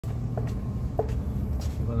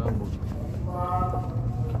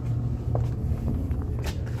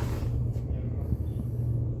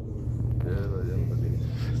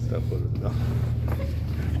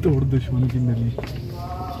तोड़ दुश्मन की नली।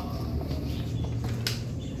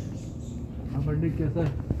 बर्थडे कैसा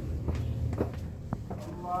है?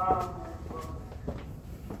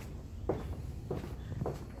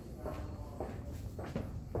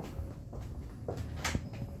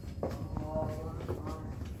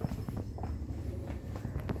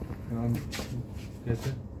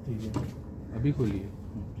 कैसे? ठीक है। अभी खोली है।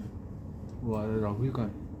 वो आ रहा है। राहुल कहाँ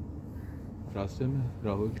है? रास्ते में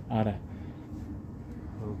राहुल आ रहा है।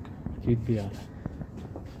 ओके। जीत भी आ रहा है।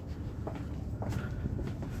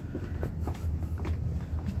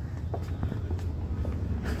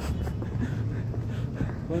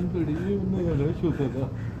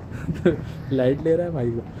 लाइट ले रहा है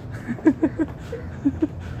भाई को।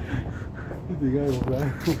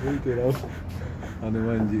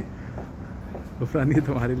 हनुमान जी गुफरानी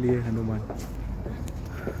तुम्हारे लिए हनुमान।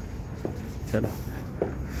 चलो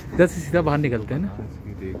इधर से सीधा बाहर निकलते हैं ना।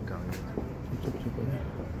 चुप चुप हो जा।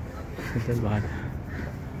 चल बाहर।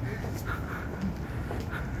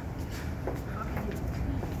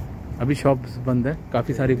 अभी शॉप्स बंद है,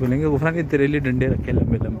 काफ़ी सारी खुलेंगे। गुफरानी तेरे लिए डंडे रखे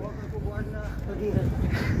लंबे लंबे।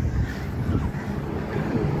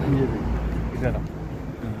 इधर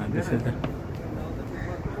हाँ जैसे इधर।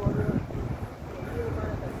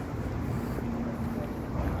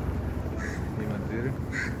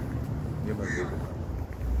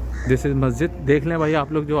 दिस इज़ मस्जिद। देख लें भाई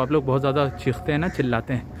आप लोग, जो आप लोग बहुत ज़्यादा चीखते हैं ना,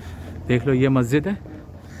 चिल्लाते हैं, देख लो ये मस्जिद है।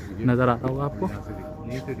 नज़र आता होगा आपको।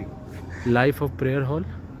 Life of prayer hall.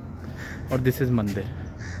 और दिस इज़ मंदिर।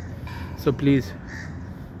 सो प्लीज़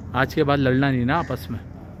आज के बाद लड़ना नहीं ना आपस में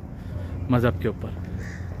मज़हब के ऊपर,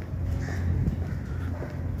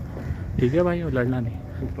 ठीक है भाई? और लड़ना नहीं।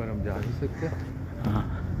 ऊपर हम जा नहीं सकते। हाँ,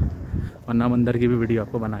 वरना मंदिर की भी वीडियो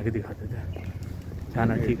आपको बना के दिखाते थे।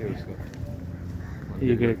 जाना ठीक है।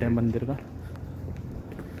 ये गेट है मंदिर का।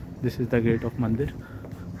 This is the gate of मंदिर।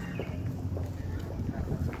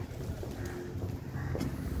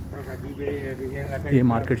 ये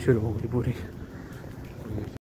मार्केट शुरू हो गई पूरी।